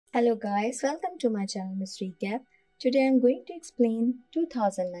Hello guys, welcome to my channel Mystery Recap. Today I'm going to explain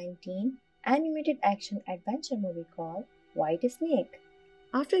 2019 animated action adventure movie called White Snake.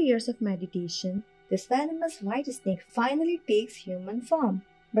 After years of meditation, this venomous white snake finally takes human form.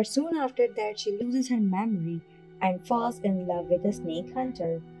 But soon after that she loses her memory and falls in love with a snake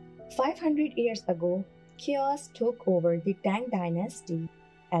hunter. 500 years ago, chaos took over the Tang dynasty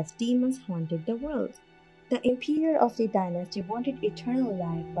as demons haunted the world. The emperor of the dynasty wanted eternal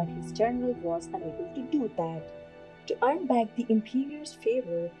life, but his general was unable to do that. To earn back the emperor's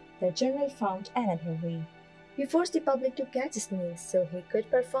favor, the general found another way. He forced the public to catch snakes so he could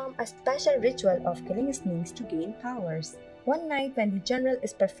perform a special ritual of killing snakes to gain powers. One night, when the general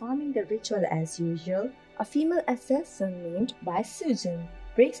is performing the ritual as usual, a female assassin named Bai Sujin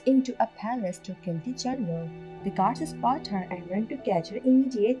breaks into a palace to kill the general. The guards spot her and run to catch her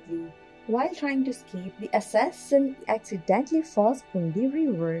immediately. While trying to escape, the assassin accidentally falls in the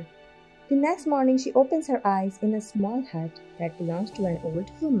river. The next morning, she opens her eyes in a small hut that belongs to an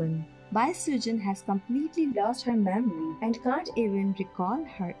old woman. Bai Sujin has completely lost her memory and can't even recall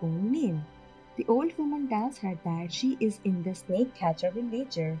her own name. The old woman tells her that she is in the snake catcher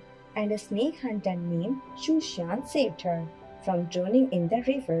villager and a snake hunter named Shushan saved her from drowning in the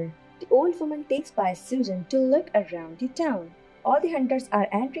river. The old woman takes Bai Sujin to look around the town. All the hunters are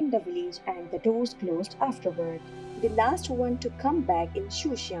entering the village and the doors closed afterward. The last one to come back is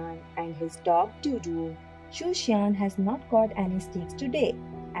Shushan and his dog Dudu. Shushan has not caught any snakes today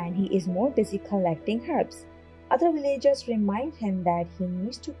and he is more busy collecting herbs. Other villagers remind him that he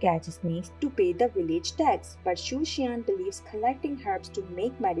needs to catch snakes to pay the village tax, but Shushan believes collecting herbs to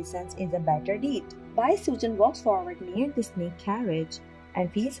make medicines is a better deed. Bai Sujan walks forward near the snake carriage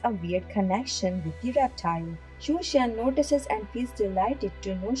and feels a weird connection with the reptile. Shushan notices and feels delighted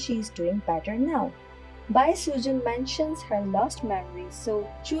to know she is doing better now. Bai Sujan mentions her lost memory, so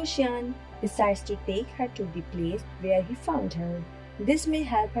Shushan decides to take her to the place where he found her. This may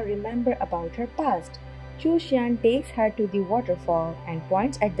help her remember about her past. Shushan takes her to the waterfall and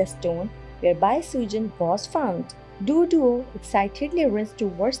points at the stone where Bai Sujan was found. Dudu excitedly runs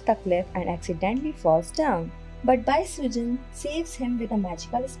towards the cliff and accidentally falls down. But Bai Sujin saves him with a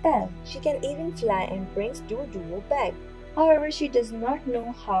magical spell. She can even fly and brings Dudu back. However, she does not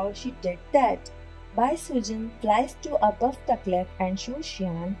know how she did that. Bai Sujin flies to above the cliff and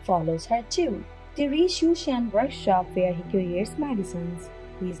Shushan follows her too. They reach Shushan's workshop where he creates medicines.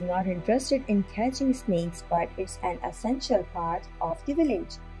 He is not interested in catching snakes, but it's an essential part of the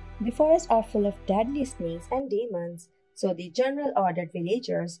village. The forests are full of deadly snakes and demons. So the general ordered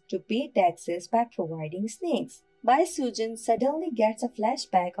villagers to pay taxes by providing snakes. Bai Sujin suddenly gets a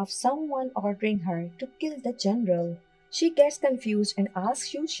flashback of someone ordering her to kill the general. She gets confused and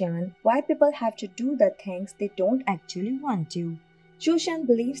asks Shushan why people have to do the things they don't actually want to. Shushan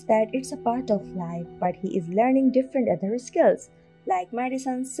believes that it's a part of life, but he is learning different other skills, like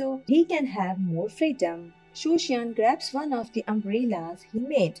medicine, so he can have more freedom. Shushan grabs one of the umbrellas he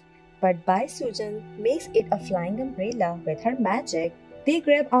made, but Bai Sujan makes it a flying umbrella with her magic. They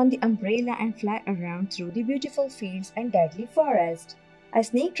grab on the umbrella and fly around through the beautiful fields and deadly forest. A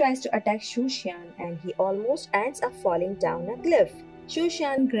snake tries to attack Shushan and he almost ends up falling down a cliff.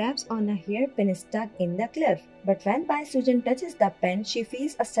 Shushan grabs on a hairpin stuck in the cliff, but when Bai Sujan touches the pin, she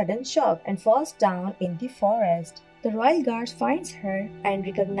feels a sudden shock and falls down in the forest. The royal guards finds her and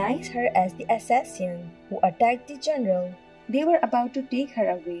recognize her as the assassin who attacked the general. They were about to take her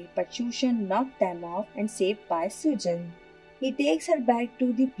away, but Shushan knocked them off and saved Bai Sujan. He takes her back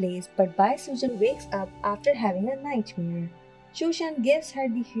to the place, but Bai Sujan wakes up after having a nightmare. Shushan gives her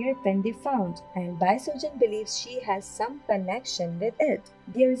the hairpin they found, and Bai Sujan believes she has some connection with it.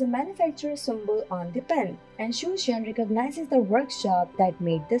 There is a manufacturer symbol on the pin, and Shushan recognizes the workshop that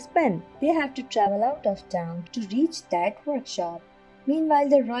made this pin. They have to travel out of town to reach that workshop. Meanwhile,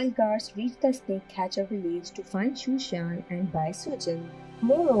 the royal guards reach the snake catcher village to find Shushan and Bai Sujan.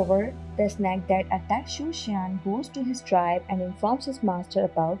 Moreover, the snake that attacked Shushan goes to his tribe and informs his master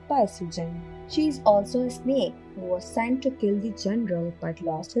about Bai Sujan. She is also a snake who was sent to kill the general but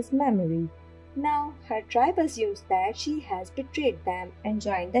lost his memory. Now, her tribe assumes that she has betrayed them and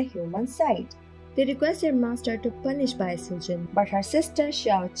joined the human side. They request their master to punish Bai Sujan, but her sister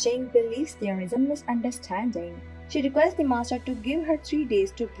Xiao Qing believes there is a misunderstanding. She requests the master to give her 3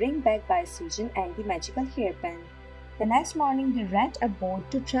 days to bring back Bai Sujan and the magical hairpin. The next morning, they rent a boat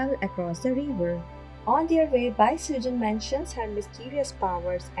to travel across the river. On their way, Bai Sujan mentions her mysterious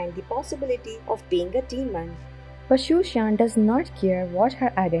powers and the possibility of being a demon. But Shushan does not care what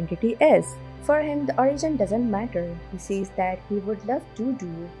her identity is. For him, the origin doesn't matter. He says that he would love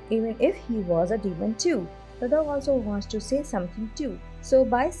Dudu even if he was a demon too. The dog also wants to say something too, so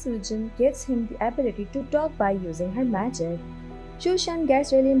Bai Sujin gives him the ability to talk by using her magic. Shushan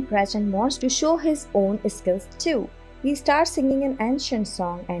gets really impressed and wants to show his own skills too. He starts singing an ancient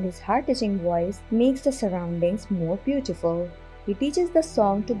song and his heart-touching voice makes the surroundings more beautiful. He teaches the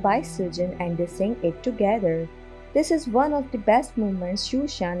song to Bai Sujin and they sing it together. This is one of the best moments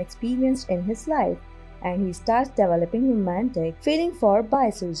Shushan experienced in his life, and he starts developing romantic feeling for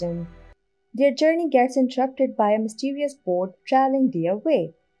Bai Sujin. Their journey gets interrupted by a mysterious boat traveling their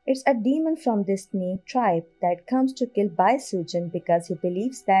way. It's a demon from the snake tribe that comes to kill Bai Sujin because he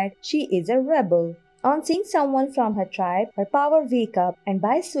believes that she is a rebel. On seeing someone from her tribe, her power wakes up and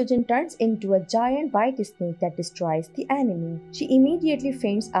Bai Sujin turns into a giant white snake that destroys the enemy. She immediately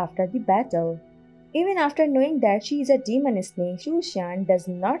faints after the battle. Even after knowing that she is a demon snake, Shushan does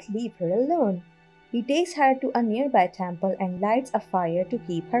not leave her alone. He takes her to a nearby temple and lights a fire to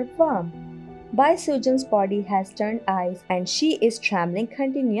keep her warm. Bai Sujin's body has turned ice and she is trembling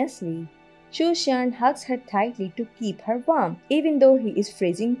continuously. Shushan hugs her tightly to keep her warm, even though he is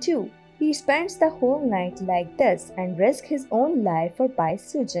freezing too. He spends the whole night like this and risks his own life for Bai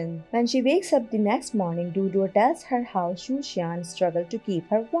Sujin. When she wakes up the next morning, Dudu tells her how Shushan struggled to keep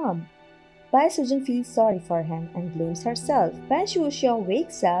her warm. Bai Sujin feels sorry for him and blames herself. When Shushan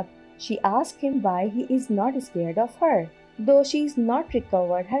wakes up, she asks him why he is not scared of her, though she has not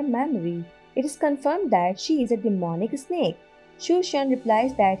recovered her memory. It is confirmed that she is a demonic snake. Shushan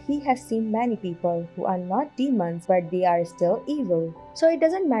replies that he has seen many people who are not demons but they are still evil. So it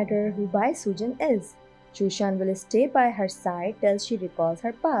doesn't matter who Bai Sujin is. Shushan will stay by her side till she recalls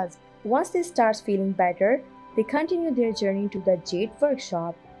her past. Once they start feeling better, they continue their journey to the Jade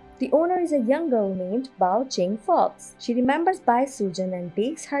workshop. The owner is a young girl named Bao Ching Fox. She remembers Bai Sujin and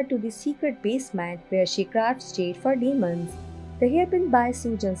takes her to the secret basement where she crafts jade for demons. The hairpin Bai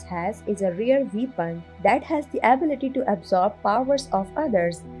Sujin has is a rare weapon that has the ability to absorb powers of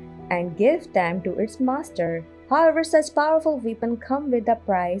others and give them to its master. However, such powerful weapons come with a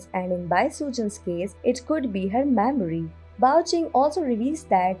price, and in Bai Sujin's case, it could be her memory. Bao Ching also reveals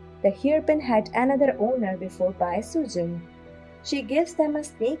that the hairpin had another owner before Bai Sujin. She gives them a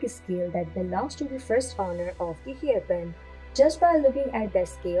snake scale that belongs to the first owner of the hairpin. Just by looking at the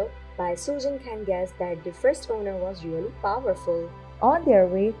scale, Bai Sujin can guess that the first owner was really powerful. On their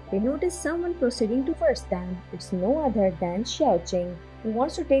way, they notice someone proceeding towards them. It's no other than Xiaoqing, who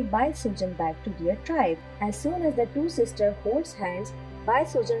wants to take Bai Sujin back to their tribe. As soon as the two sisters hold hands, Bai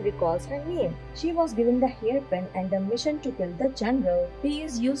Sujin recalls her name. She was given the hairpin and the mission to kill the general. He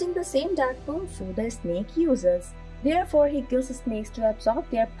is using the same dark kung fu the snake uses. Therefore, he kills snakes to absorb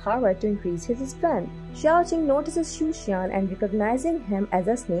their power to increase his strength. Xiaoqing notices Shushan and recognizing him as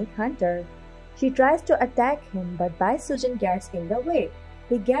a snake hunter. She tries to attack him, but Bai Sujin gets in the way.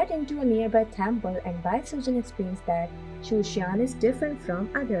 They get into a nearby temple and Bai Sujin explains that Shushan is different from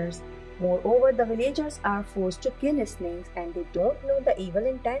others. Moreover, the villagers are forced to kill snakes and they don't know the evil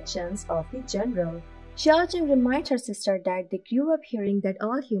intentions of the general. Xiaoqing reminds her sister that they grew up hearing that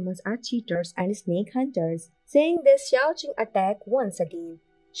all humans are cheaters and snake hunters. Saying this, Xiaoqing attacks once again.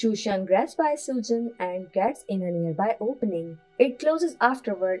 Shushan grabs Bai Sujin and gets in a nearby opening. It closes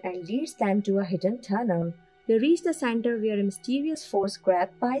afterward and leads them to a hidden tunnel. They reach the center where a mysterious force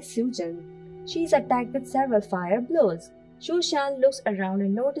grabs Bai Sujin. She is attacked with several fire blows. Shushan looks around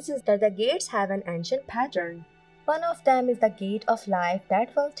and notices that the gates have an ancient pattern. One of them is the gate of life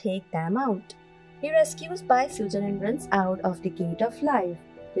that will take them out. He rescues Bai Sujin and runs out of the gate of life.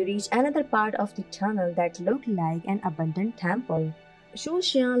 They reach another part of the tunnel that looked like an abandoned temple.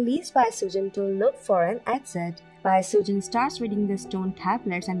 Shushan leaves Bai Sujin to look for an exit. Bai Sujin starts reading the stone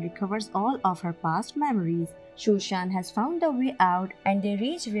tablets and recovers all of her past memories. Shushan has found the way out and they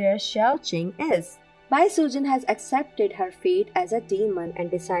reach where Xiaoqing is. Bai Sujin has accepted her fate as a demon and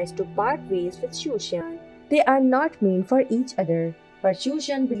decides to part ways with Shushan. They are not meant for each other. But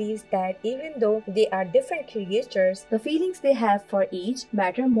Shushan believes that even though they are different creatures, the feelings they have for each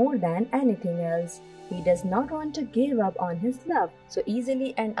matter more than anything else. He does not want to give up on his love so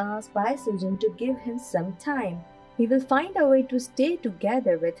easily and asks Bai Sujin to give him some time. He will find a way to stay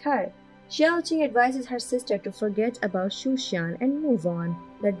together with her. Xiaoqing advises her sister to forget about Shushan and move on.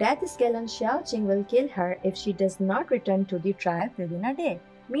 The death scale on Xiaoqing will kill her if she does not return to the tribe within a day.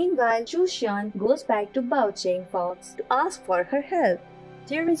 Meanwhile, Shushan goes back to Bao Ching Fox to ask for her help.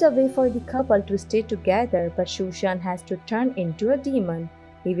 There is a way for the couple to stay together, but Shushan has to turn into a demon.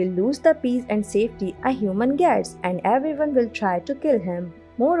 He will lose the peace and safety a human gets, and everyone will try to kill him.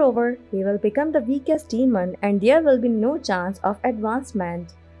 Moreover, he will become the weakest demon and there will be no chance of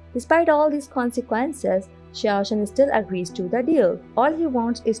advancement. Despite all these consequences, Xiaoshan still agrees to the deal. All he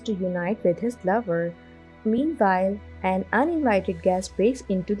wants is to unite with his lover. Meanwhile, an uninvited guest breaks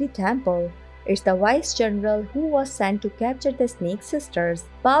into the temple. It's the Vice General who was sent to capture the Snake Sisters.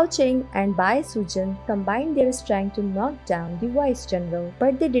 Bao Cheng and Bai Sujin combined their strength to knock down the Vice General,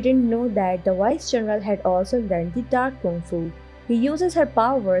 but they didn't know that the Vice General had also learned the Dark Kung Fu. He uses her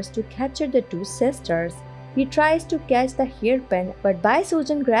powers to capture the two sisters. He tries to catch the hairpin, but Bai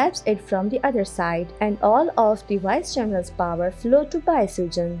Sujin grabs it from the other side, and all of the Vice General's power flow to Bai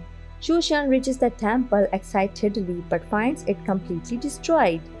Sujin. Shu Xian reaches the temple excitedly but finds it completely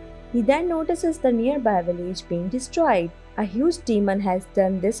destroyed. He then notices the nearby village being destroyed. A huge demon has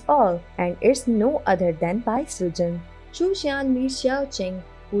done this all, and it's no other than Bai Sujin. Shu Xian meets Xiao Qing,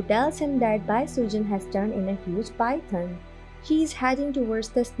 who tells him that Bai Sujin has turned in a huge python. He is heading towards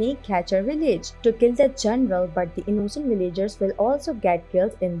the snake catcher village to kill the general, but the innocent villagers will also get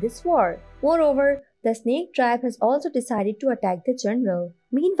killed in this war. Moreover, the snake tribe has also decided to attack the general.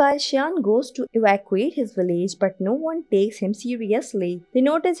 Meanwhile, Xian goes to evacuate his village, but no one takes him seriously. They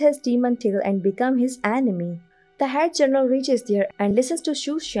notice his demon tail and become his enemy. The head general reaches there and listens to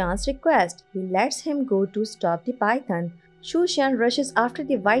Shu Xian's request. He lets him go to stop the python. Shu Xian rushes after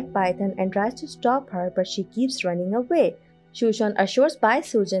the white python and tries to stop her, but she keeps running away. Shu Xian assures Bai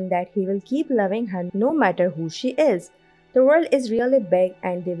Sujin that he will keep loving her no matter who she is. The world is really big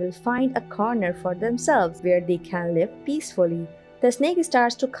and they will find a corner for themselves where they can live peacefully. The snake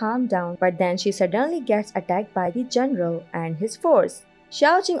starts to calm down, but then she suddenly gets attacked by the general and his force.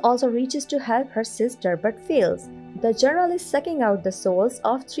 Xiao Qing also reaches to help her sister but fails. The general is sucking out the souls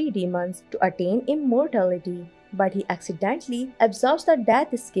of 3 demons to attain immortality, but he accidentally absorbs the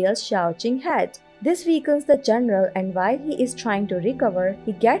death scales Xiao Qing had. This weakens the general, and while he is trying to recover,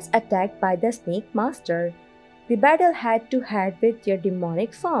 he gets attacked by the Snake Master. The battle head-to-head with their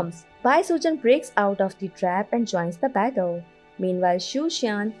demonic forms. Bai Sujin breaks out of the trap and joins the battle. Meanwhile, Shu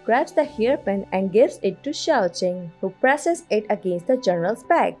Xian grabs the hairpin and gives it to Xiao Qing, who presses it against the general's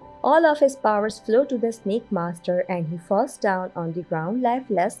back. All of his powers flow to the Snake Master and he falls down on the ground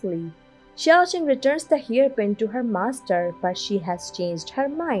lifelessly. Xiao Qing returns the hairpin to her master, but she has changed her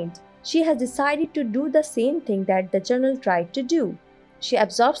mind. She has decided to do the same thing that the general tried to do. She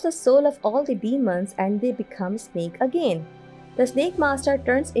absorbs the soul of all the demons and they become snake again. The Snake Master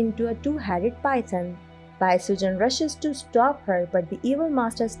turns into a 2-headed python. Bai Sujin rushes to stop her, but the evil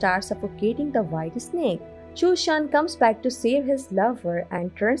master starts suffocating the white snake. Shu Xian comes back to save his lover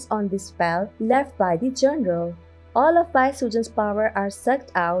and turns on the spell left by the general. All of Bai Sujin's power are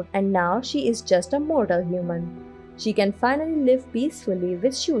sucked out and now she is just a mortal human. She can finally live peacefully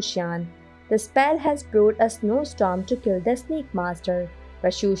with Shu Xian. The spell has brought a snowstorm to kill the Snake Master,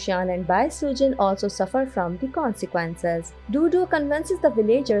 but Shu Xian and Bai Sujin also suffer from the consequences. Dudu convinces the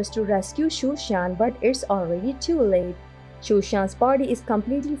villagers to rescue Shu Xian, but it's already too late. Shu Xian's body is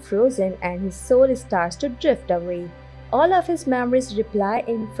completely frozen and his soul starts to drift away. All of his memories reply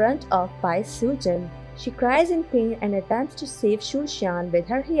in front of Bai Sujin. She cries in pain and attempts to save Shu Xian with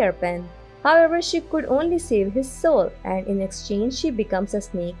her hairpin. However, she could only save his soul, and in exchange she becomes a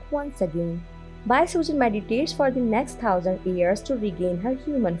snake once again. Bai Sujin meditates for the next 1,000 years to regain her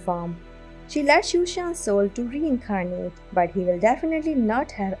human form. She lets Shu Xian's soul to reincarnate, but he will definitely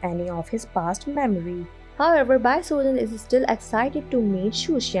not have any of his past memory. However, Bai Sujin is still excited to meet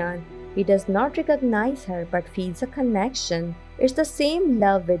Shu Xian. He does not recognize her but feels a connection. It's the same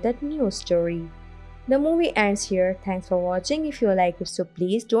love with a new story. The movie ends here. Thanks for watching. If you like it, so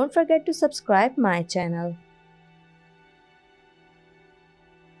please don't forget to subscribe my channel.